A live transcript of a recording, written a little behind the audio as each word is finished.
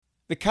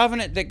The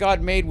covenant that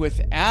God made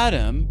with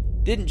Adam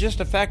didn't just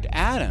affect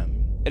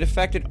Adam, it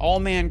affected all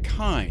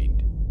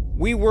mankind.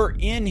 We were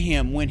in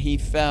him when he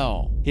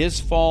fell. His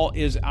fall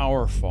is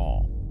our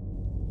fall.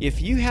 If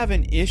you have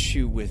an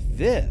issue with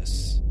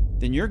this,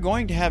 then you're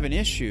going to have an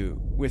issue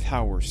with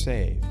how we're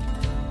saved.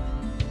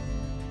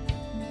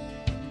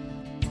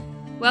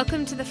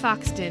 Welcome to the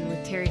Fox Den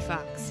with Terry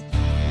Fox.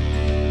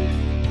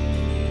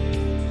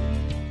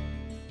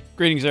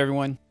 Greetings,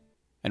 everyone,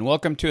 and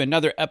welcome to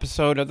another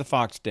episode of the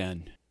Fox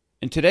Den.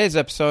 In today's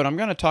episode, I'm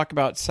going to talk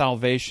about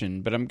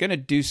salvation, but I'm going to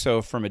do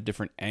so from a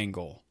different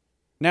angle.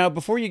 Now,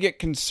 before you get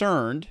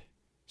concerned,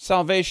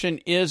 salvation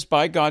is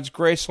by God's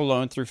grace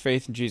alone through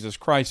faith in Jesus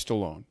Christ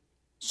alone.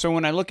 So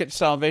when I look at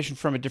salvation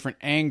from a different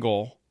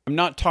angle, I'm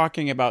not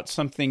talking about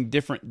something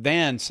different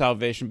than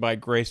salvation by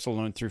grace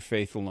alone through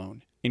faith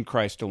alone, in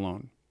Christ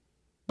alone.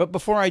 But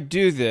before I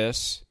do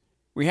this,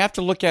 we have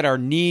to look at our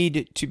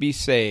need to be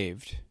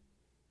saved.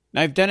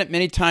 Now, I've done it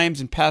many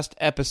times in past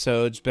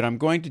episodes, but I'm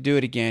going to do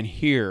it again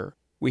here.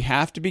 We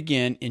have to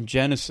begin in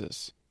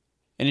Genesis.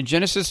 And in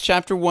Genesis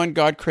chapter 1,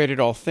 God created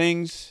all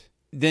things.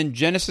 Then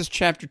Genesis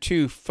chapter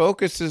 2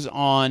 focuses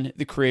on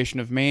the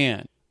creation of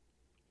man.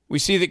 We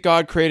see that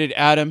God created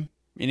Adam,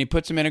 and he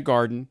puts him in a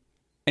garden.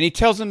 And he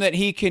tells him that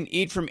he can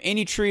eat from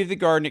any tree of the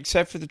garden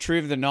except for the tree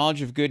of the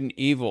knowledge of good and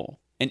evil.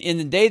 And in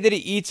the day that he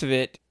eats of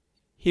it,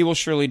 he will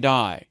surely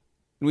die.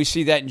 And we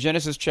see that in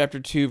Genesis chapter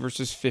 2,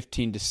 verses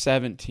 15 to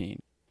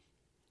 17.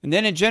 And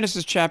then in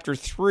Genesis chapter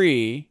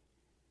 3,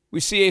 we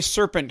see a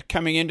serpent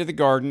coming into the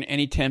garden,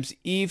 and he tempts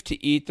Eve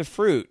to eat the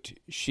fruit.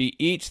 She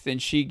eats, then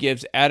she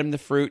gives Adam the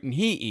fruit, and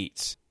he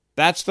eats.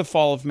 That's the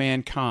fall of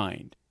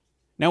mankind.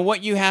 Now,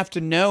 what you have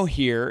to know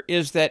here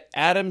is that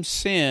Adam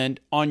sinned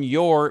on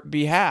your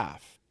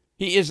behalf.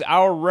 He is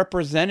our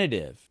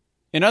representative.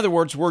 In other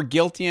words, we're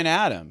guilty in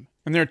Adam.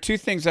 And there are two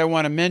things I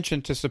want to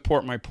mention to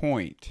support my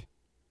point.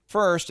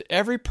 First,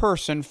 every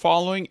person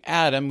following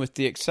Adam, with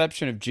the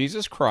exception of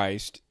Jesus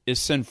Christ, is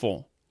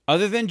sinful.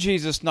 Other than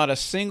Jesus, not a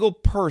single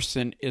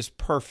person is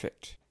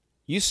perfect.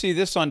 You see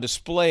this on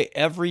display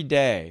every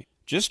day.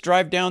 Just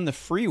drive down the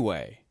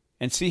freeway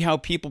and see how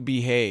people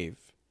behave.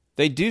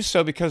 They do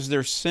so because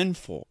they're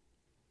sinful.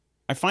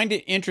 I find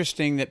it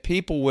interesting that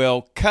people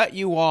will cut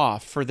you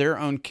off for their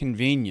own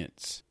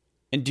convenience.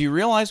 And do you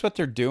realize what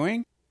they're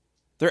doing?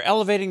 They're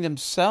elevating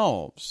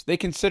themselves. They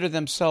consider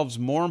themselves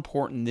more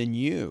important than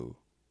you.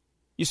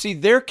 You see,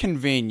 their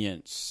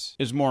convenience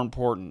is more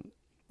important.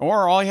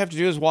 Or all you have to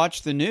do is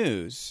watch the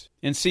news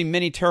and see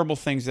many terrible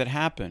things that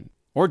happen.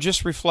 Or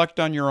just reflect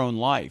on your own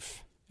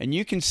life, and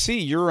you can see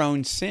your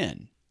own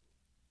sin.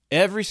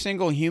 Every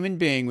single human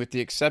being, with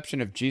the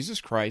exception of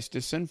Jesus Christ,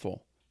 is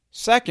sinful.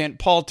 Second,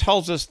 Paul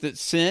tells us that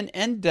sin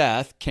and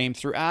death came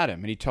through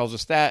Adam, and he tells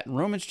us that in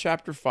Romans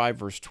chapter 5,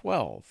 verse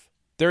 12.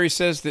 There he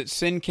says that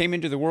sin came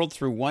into the world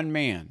through one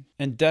man,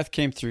 and death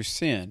came through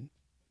sin.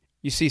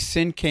 You see,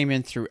 sin came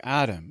in through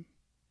Adam,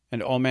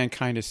 and all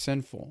mankind is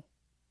sinful.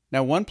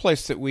 Now, one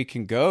place that we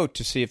can go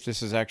to see if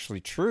this is actually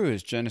true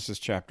is Genesis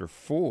chapter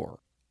 4.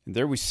 And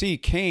there we see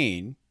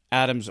Cain,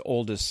 Adam's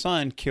oldest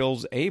son,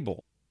 kills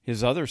Abel,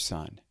 his other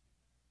son.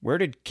 Where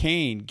did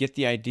Cain get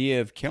the idea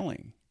of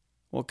killing?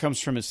 Well, it comes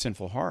from his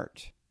sinful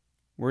heart.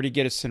 Where did he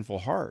get his sinful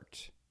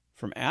heart?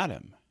 From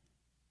Adam.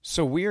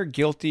 So we are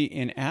guilty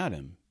in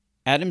Adam.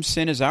 Adam's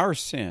sin is our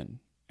sin,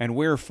 and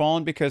we are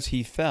fallen because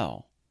he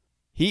fell.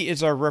 He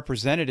is our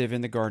representative in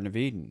the Garden of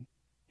Eden.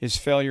 His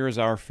failure is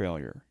our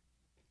failure.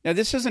 Now,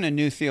 this isn't a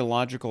new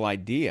theological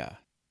idea.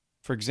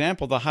 For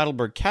example, the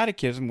Heidelberg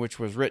Catechism, which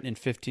was written in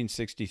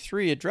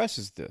 1563,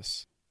 addresses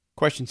this.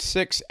 Question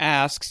 6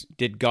 asks,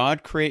 did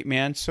God create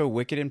man so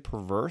wicked and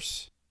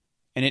perverse?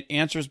 And it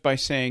answers by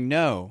saying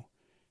no.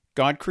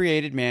 God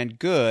created man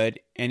good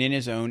and in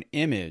his own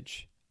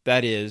image,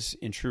 that is,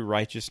 in true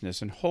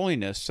righteousness and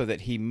holiness, so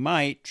that he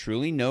might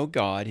truly know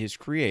God, his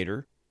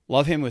Creator,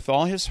 love him with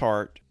all his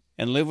heart,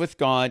 and live with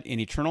God in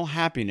eternal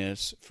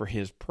happiness for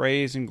his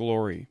praise and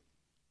glory.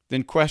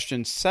 Then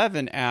question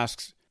 7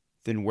 asks,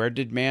 then where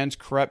did man's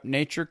corrupt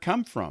nature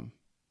come from?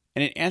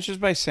 And it answers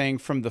by saying,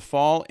 from the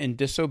fall and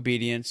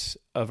disobedience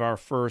of our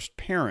first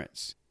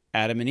parents,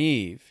 Adam and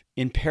Eve,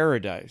 in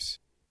paradise.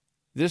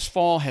 This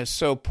fall has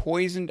so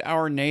poisoned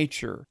our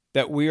nature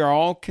that we are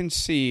all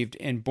conceived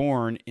and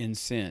born in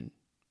sin.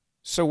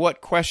 So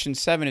what question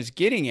 7 is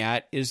getting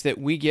at is that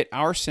we get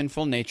our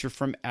sinful nature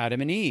from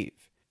Adam and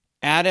Eve.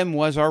 Adam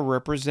was our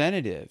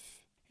representative,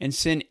 and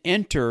sin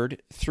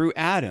entered through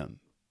Adam.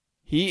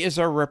 He is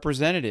our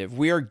representative.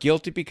 We are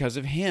guilty because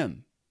of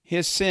him.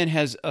 His sin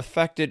has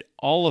affected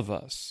all of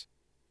us.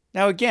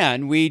 Now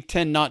again, we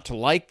tend not to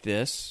like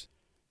this.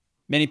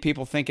 Many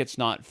people think it's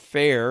not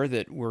fair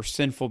that we're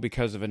sinful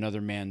because of another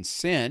man's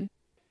sin.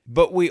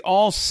 But we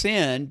all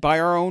sin by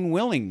our own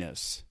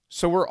willingness.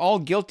 So we're all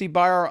guilty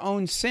by our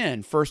own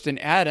sin, first in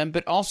Adam,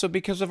 but also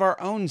because of our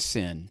own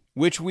sin,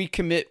 which we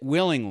commit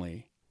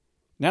willingly.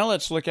 Now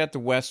let's look at the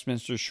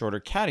Westminster Shorter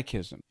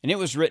Catechism, and it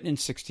was written in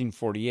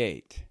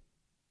 1648.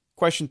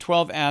 Question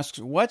 12 asks,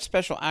 what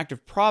special act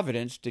of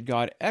providence did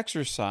God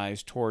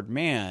exercise toward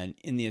man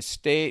in the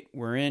estate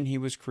wherein he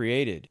was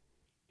created?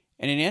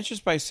 And it answers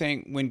by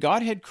saying, when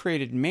God had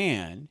created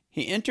man,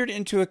 he entered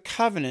into a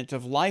covenant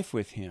of life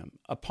with him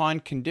upon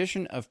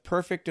condition of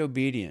perfect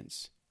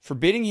obedience,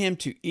 forbidding him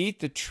to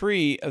eat the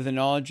tree of the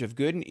knowledge of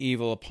good and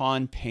evil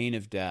upon pain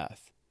of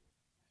death.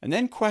 And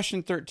then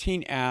question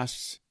 13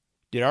 asks,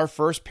 did our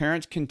first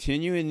parents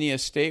continue in the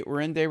estate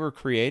wherein they were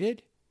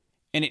created?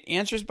 And it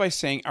answers by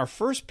saying, our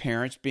first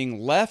parents, being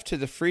left to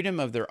the freedom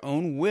of their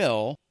own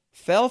will,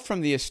 fell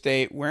from the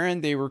estate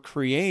wherein they were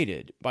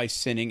created by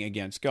sinning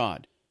against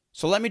God.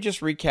 So let me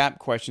just recap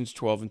questions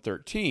 12 and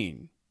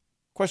 13.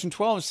 Question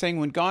 12 is saying,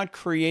 when God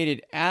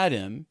created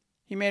Adam,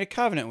 he made a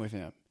covenant with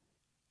him.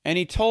 And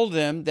he told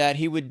them that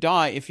he would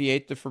die if he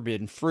ate the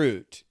forbidden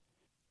fruit.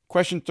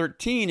 Question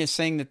 13 is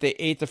saying that they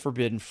ate the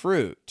forbidden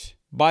fruit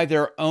by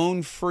their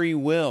own free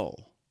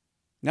will.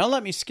 Now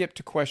let me skip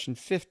to question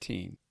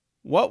 15.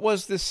 What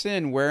was the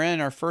sin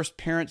wherein our first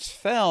parents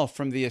fell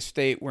from the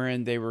estate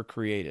wherein they were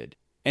created?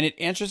 And it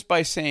answers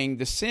by saying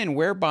the sin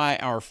whereby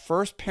our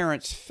first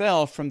parents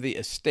fell from the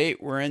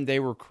estate wherein they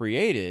were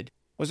created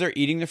was their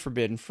eating the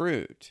forbidden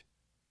fruit.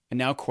 And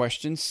now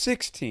question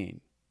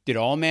 16. Did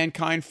all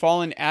mankind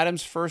fall in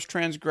Adam's first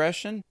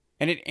transgression?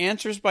 And it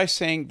answers by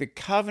saying the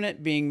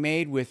covenant being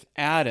made with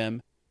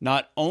Adam,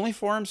 not only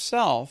for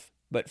himself,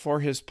 but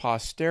for his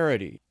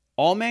posterity.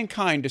 All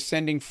mankind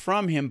descending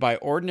from him by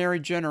ordinary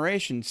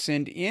generation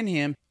sinned in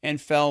him and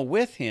fell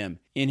with him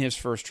in his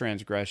first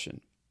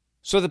transgression.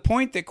 So the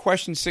point that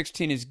question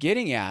 16 is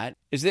getting at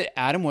is that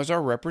Adam was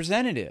our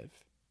representative.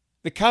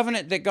 The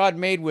covenant that God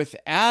made with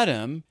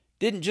Adam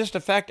didn't just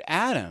affect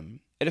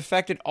Adam, it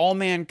affected all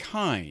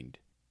mankind.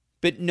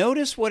 But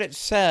notice what it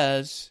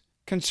says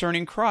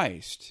concerning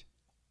Christ.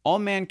 All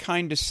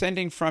mankind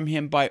descending from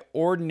him by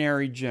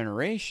ordinary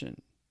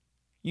generation.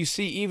 You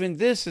see, even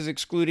this is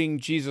excluding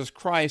Jesus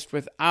Christ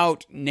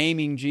without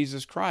naming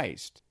Jesus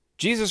Christ.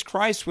 Jesus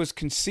Christ was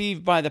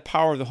conceived by the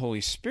power of the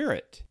Holy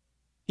Spirit.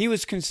 He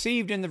was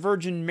conceived in the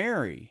Virgin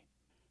Mary.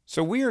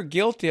 So we are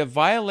guilty of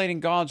violating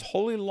God's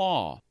holy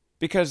law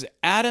because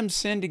Adam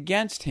sinned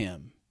against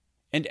him,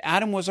 and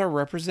Adam was our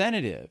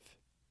representative.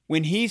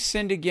 When he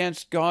sinned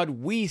against God,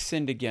 we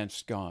sinned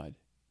against God.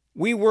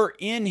 We were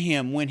in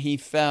him when he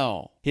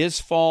fell. His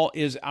fall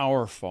is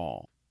our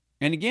fall.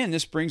 And again,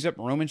 this brings up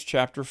Romans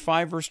chapter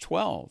 5, verse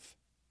 12.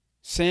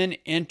 Sin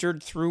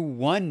entered through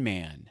one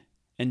man,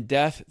 and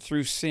death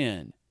through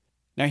sin.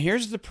 Now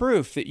here's the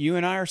proof that you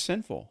and I are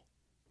sinful.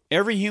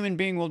 Every human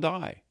being will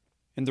die.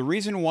 And the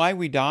reason why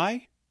we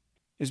die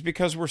is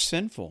because we're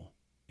sinful.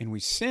 And we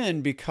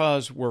sin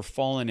because we're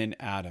fallen in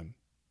Adam.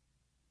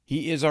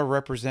 He is our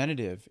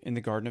representative in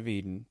the Garden of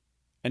Eden.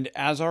 And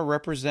as our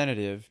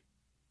representative,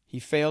 he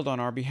failed on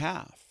our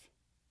behalf.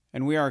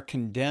 And we are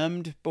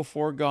condemned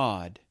before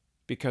God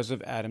because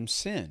of Adam's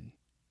sin.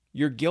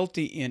 You're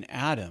guilty in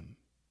Adam.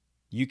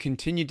 You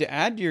continue to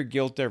add to your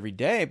guilt every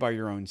day by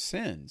your own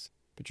sins,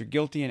 but you're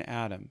guilty in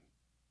Adam.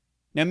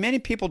 Now, many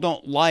people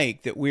don't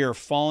like that we are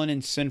fallen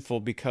and sinful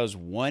because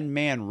one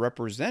man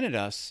represented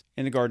us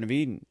in the Garden of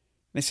Eden.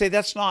 They say,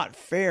 that's not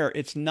fair.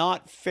 It's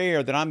not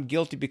fair that I'm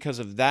guilty because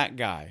of that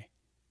guy.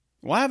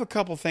 Well, I have a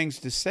couple things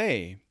to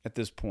say at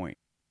this point.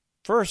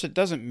 First, it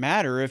doesn't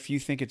matter if you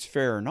think it's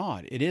fair or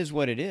not. It is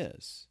what it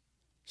is.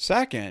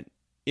 Second,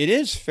 it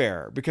is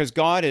fair because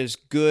God is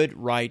good,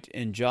 right,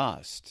 and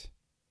just.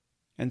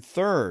 And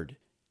third,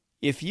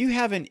 if you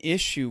have an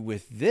issue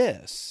with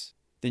this,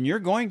 then you're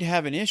going to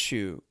have an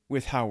issue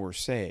with how we're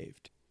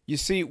saved. You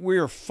see,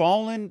 we're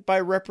fallen by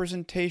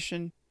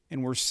representation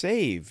and we're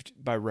saved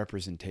by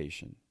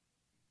representation.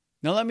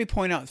 Now let me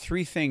point out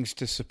three things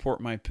to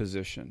support my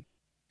position.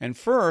 And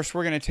first,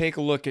 we're going to take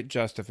a look at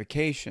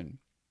justification.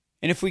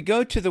 And if we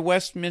go to the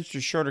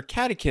Westminster Shorter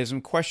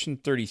Catechism, question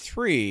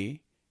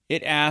 33,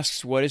 it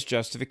asks, what is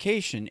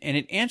justification? And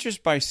it answers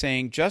by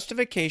saying,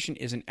 justification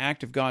is an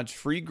act of God's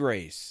free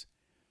grace,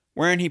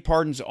 wherein he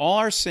pardons all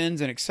our sins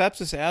and accepts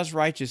us as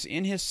righteous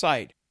in his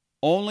sight,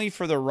 only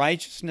for the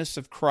righteousness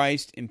of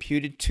Christ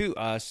imputed to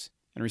us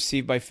and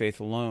received by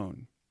faith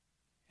alone.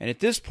 And at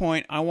this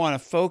point, I want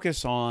to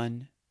focus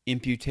on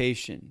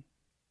imputation.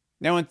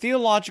 Now, in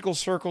theological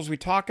circles, we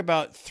talk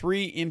about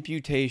three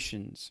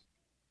imputations.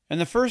 And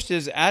the first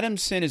is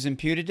Adam's sin is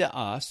imputed to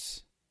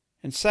us.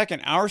 And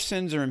second, our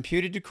sins are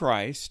imputed to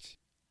Christ.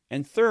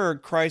 And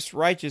third, Christ's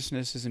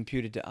righteousness is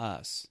imputed to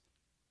us.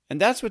 And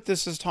that's what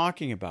this is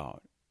talking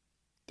about.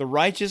 The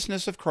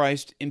righteousness of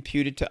Christ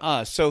imputed to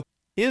us. So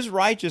his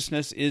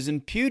righteousness is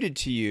imputed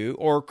to you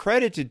or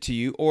credited to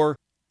you or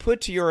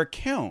put to your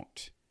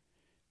account.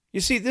 You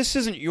see, this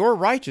isn't your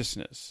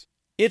righteousness.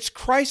 It's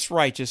Christ's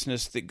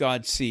righteousness that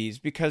God sees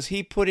because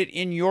he put it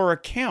in your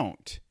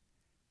account.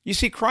 You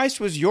see, Christ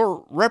was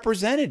your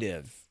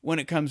representative when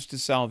it comes to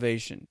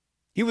salvation.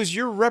 He was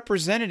your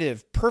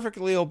representative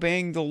perfectly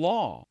obeying the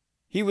law.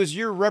 He was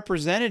your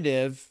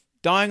representative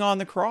dying on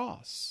the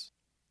cross.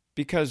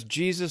 Because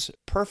Jesus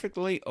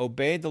perfectly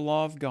obeyed the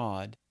law of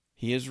God,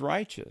 he is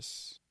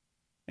righteous.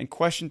 And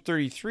question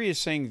 33 is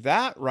saying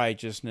that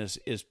righteousness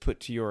is put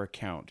to your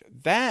account.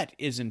 That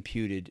is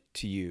imputed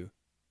to you.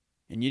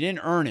 And you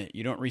didn't earn it.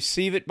 You don't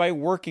receive it by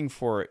working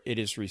for it. It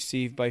is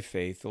received by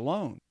faith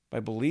alone, by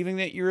believing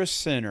that you're a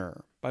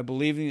sinner, by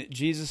believing that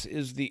Jesus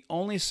is the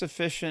only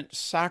sufficient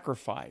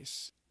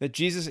sacrifice, that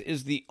Jesus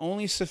is the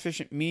only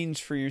sufficient means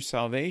for your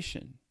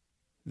salvation.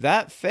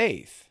 That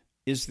faith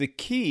is the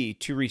key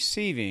to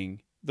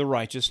receiving the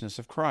righteousness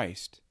of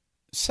Christ.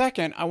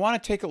 Second, I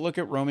want to take a look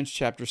at Romans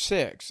chapter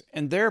 6.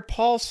 And there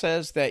Paul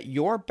says that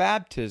your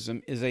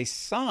baptism is a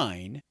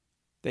sign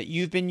that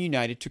you've been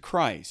united to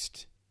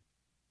Christ.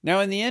 Now,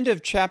 in the end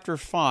of chapter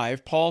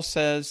 5, Paul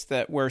says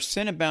that where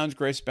sin abounds,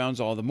 grace abounds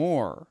all the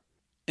more.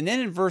 And then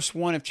in verse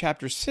 1 of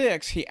chapter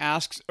 6, he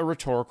asks a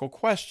rhetorical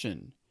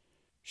question.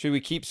 Should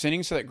we keep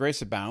sinning so that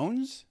grace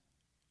abounds?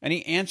 And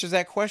he answers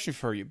that question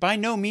for you. By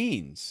no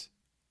means.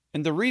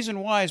 And the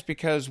reason why is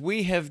because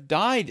we have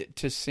died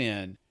to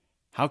sin.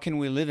 How can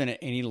we live in it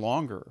any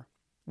longer?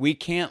 We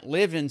can't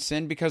live in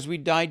sin because we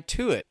died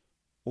to it.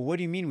 Well, what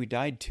do you mean we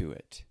died to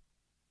it?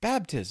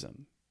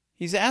 Baptism.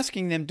 He's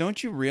asking them,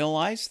 don't you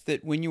realize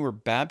that when you were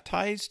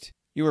baptized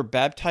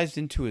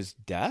into his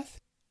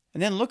death?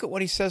 And then look at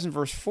what he says in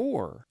verse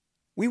 4.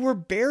 We were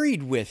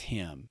buried with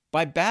him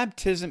by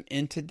baptism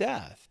into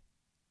death.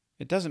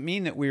 It doesn't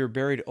mean that we were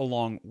buried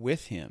along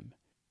with him.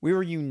 We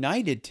were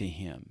united to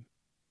him.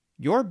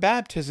 Your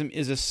baptism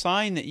is a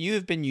sign that you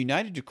have been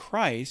united to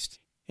Christ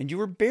and you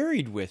were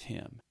buried with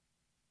him.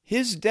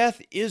 His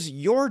death is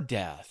your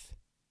death.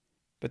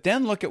 But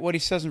then look at what he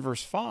says in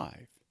verse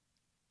 5.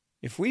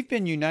 If we've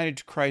been united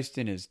to Christ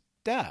in his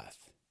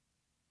death,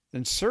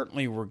 then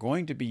certainly we're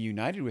going to be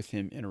united with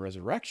him in a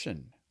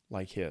resurrection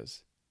like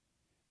his.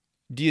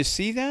 Do you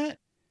see that?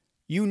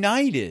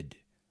 United.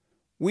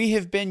 We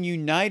have been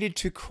united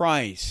to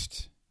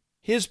Christ.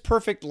 His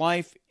perfect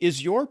life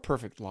is your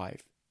perfect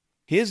life.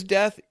 His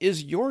death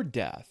is your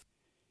death.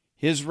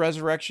 His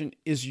resurrection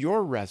is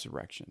your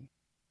resurrection.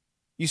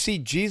 You see,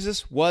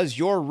 Jesus was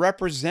your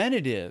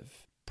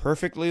representative,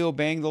 perfectly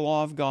obeying the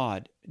law of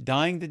God,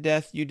 dying the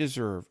death you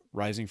deserve,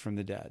 rising from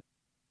the dead.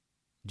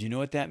 Do you know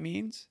what that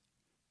means?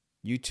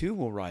 You too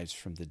will rise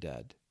from the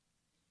dead.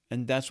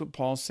 And that's what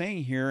Paul's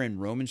saying here in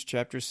Romans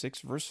chapter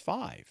 6, verse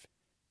 5.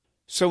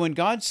 So when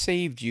God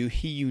saved you,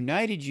 he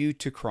united you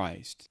to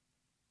Christ.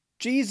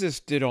 Jesus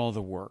did all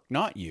the work,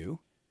 not you.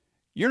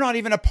 You're not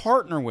even a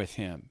partner with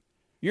him.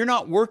 You're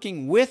not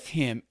working with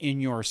him in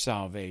your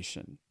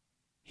salvation.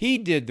 He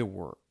did the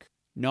work,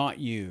 not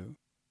you.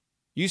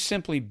 You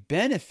simply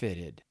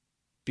benefited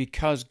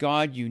because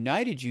God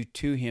united you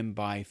to him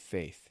by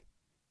faith.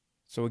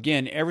 So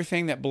again,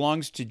 everything that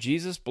belongs to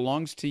Jesus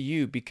belongs to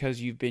you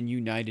because you've been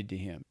united to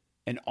him.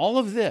 And all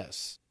of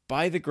this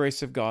by the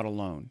grace of God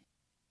alone.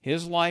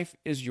 His life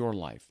is your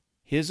life.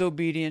 His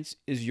obedience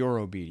is your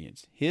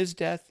obedience. His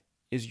death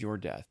is your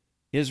death.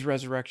 His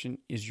resurrection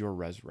is your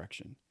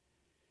resurrection.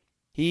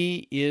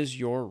 He is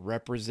your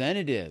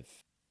representative.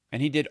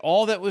 And he did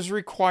all that was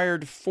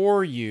required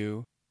for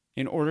you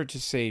in order to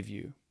save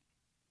you.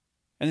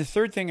 And the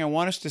third thing I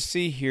want us to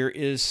see here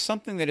is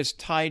something that is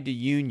tied to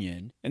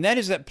union, and that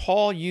is that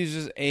Paul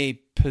uses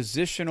a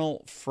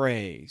positional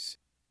phrase,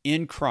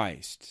 in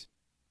Christ.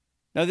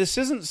 Now, this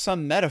isn't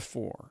some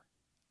metaphor.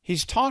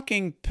 He's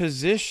talking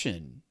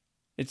position.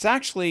 It's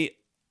actually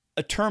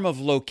a term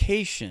of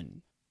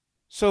location.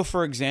 So,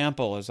 for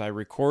example, as I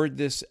record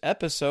this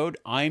episode,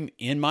 I'm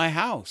in my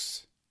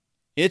house.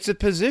 It's a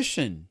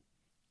position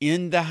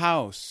in the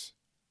house.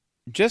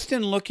 Just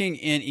in looking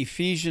in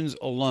Ephesians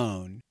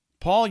alone,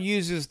 Paul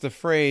uses the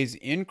phrase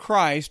in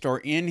Christ or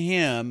in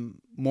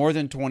him more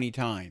than 20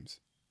 times.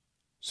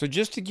 So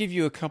just to give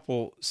you a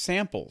couple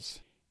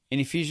samples, in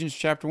Ephesians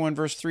chapter 1,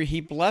 verse 3,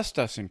 he blessed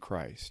us in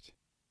Christ.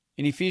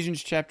 In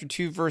Ephesians chapter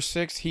 2, verse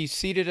 6, he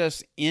seated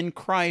us in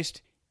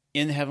Christ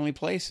in the heavenly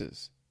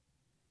places.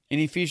 In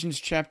Ephesians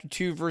chapter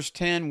 2, verse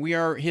 10, we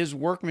are his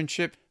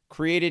workmanship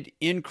created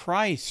in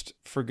Christ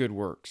for good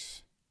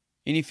works.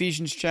 In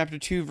Ephesians chapter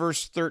 2,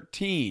 verse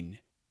 13,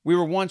 we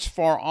were once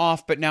far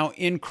off, but now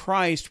in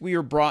Christ we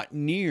are brought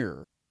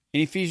near.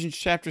 In Ephesians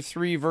chapter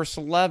 3, verse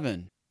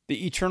 11,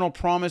 the eternal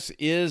promise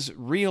is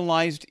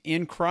realized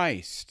in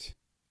Christ.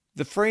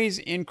 The phrase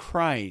in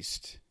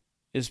Christ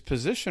is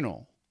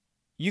positional.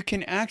 You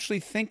can actually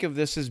think of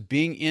this as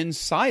being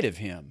inside of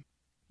him.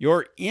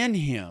 You're in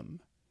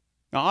him.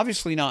 Now,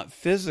 obviously not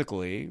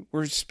physically,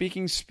 we're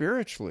speaking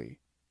spiritually.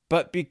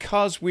 But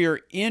because we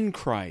are in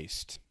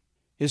Christ,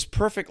 his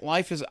perfect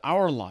life is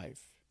our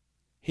life.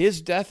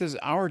 His death is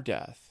our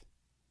death.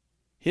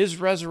 His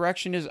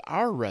resurrection is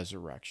our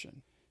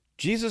resurrection.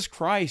 Jesus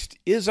Christ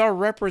is our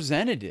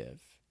representative.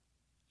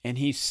 And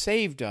he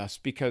saved us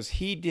because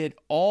he did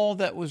all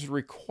that was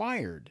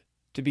required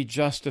to be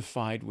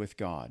justified with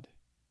God.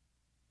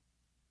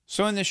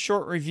 So in this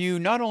short review,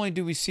 not only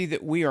do we see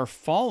that we are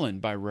fallen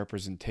by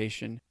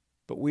representation,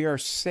 but we are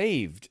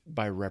saved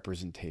by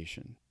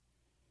representation.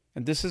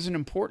 And this is an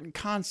important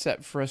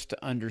concept for us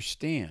to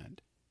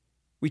understand.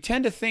 We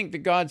tend to think that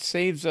God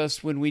saves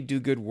us when we do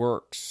good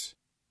works.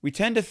 We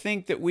tend to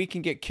think that we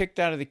can get kicked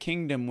out of the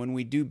kingdom when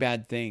we do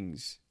bad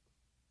things.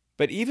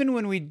 But even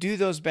when we do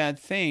those bad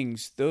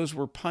things, those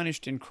were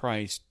punished in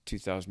Christ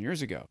 2,000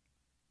 years ago.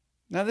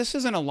 Now, this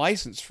isn't a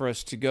license for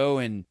us to go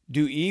and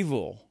do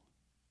evil.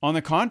 On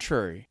the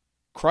contrary,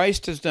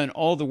 Christ has done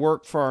all the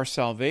work for our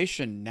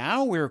salvation.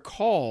 Now we're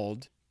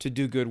called to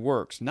do good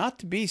works, not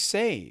to be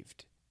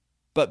saved,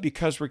 but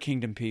because we're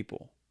kingdom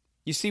people.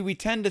 You see, we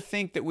tend to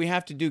think that we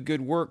have to do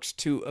good works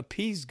to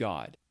appease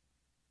God.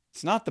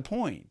 It's not the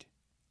point.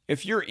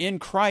 If you're in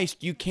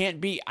Christ, you can't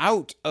be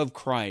out of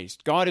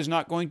Christ. God is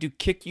not going to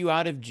kick you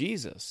out of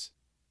Jesus.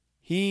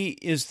 He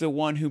is the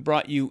one who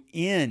brought you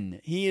in.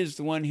 He is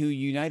the one who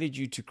united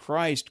you to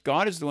Christ.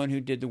 God is the one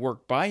who did the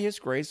work by His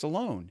grace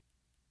alone.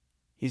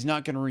 He's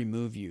not going to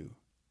remove you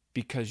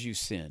because you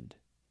sinned.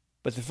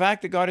 But the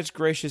fact that God is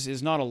gracious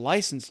is not a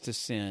license to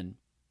sin.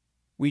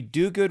 We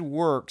do good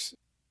works,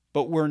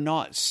 but we're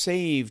not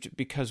saved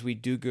because we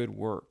do good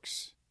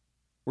works.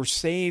 We're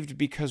saved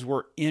because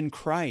we're in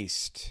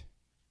Christ,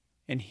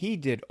 and He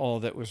did all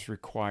that was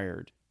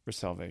required for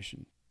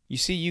salvation. You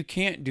see, you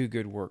can't do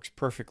good works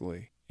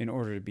perfectly in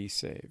order to be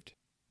saved.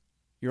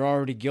 You're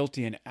already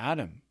guilty in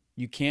Adam.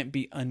 You can't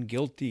be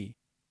unguilty.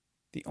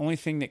 The only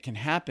thing that can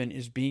happen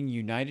is being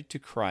united to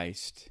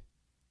Christ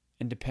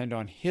and depend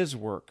on His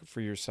work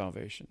for your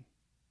salvation.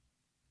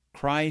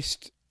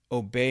 Christ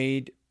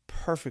obeyed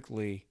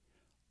perfectly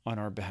on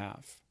our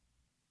behalf.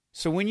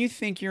 So when you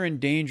think you're in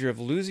danger of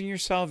losing your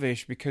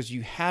salvation because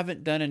you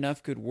haven't done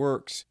enough good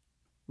works,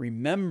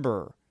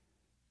 remember,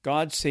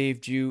 God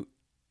saved you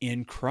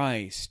in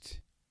Christ.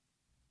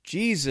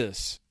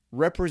 Jesus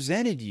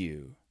represented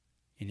you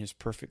in His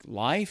perfect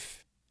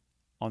life,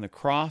 on the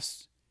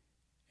cross,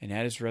 and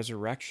at His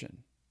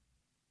resurrection.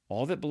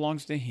 All that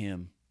belongs to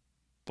Him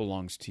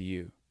belongs to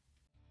you.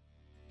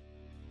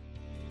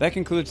 That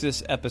concludes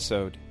this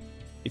episode.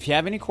 If you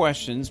have any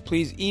questions,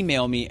 please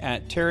email me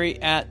at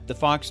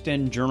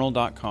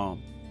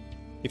terry@thefoxdenjournal.com.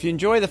 If you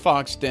enjoy The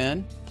Fox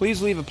Den,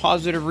 please leave a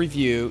positive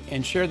review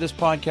and share this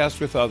podcast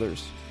with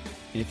others.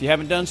 And if you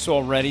haven't done so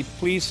already,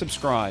 please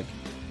subscribe.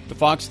 The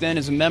Fox Den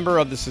is a member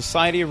of the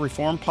Society of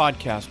Reformed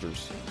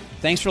Podcasters.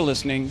 Thanks for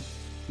listening,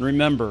 and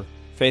remember,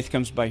 faith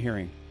comes by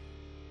hearing.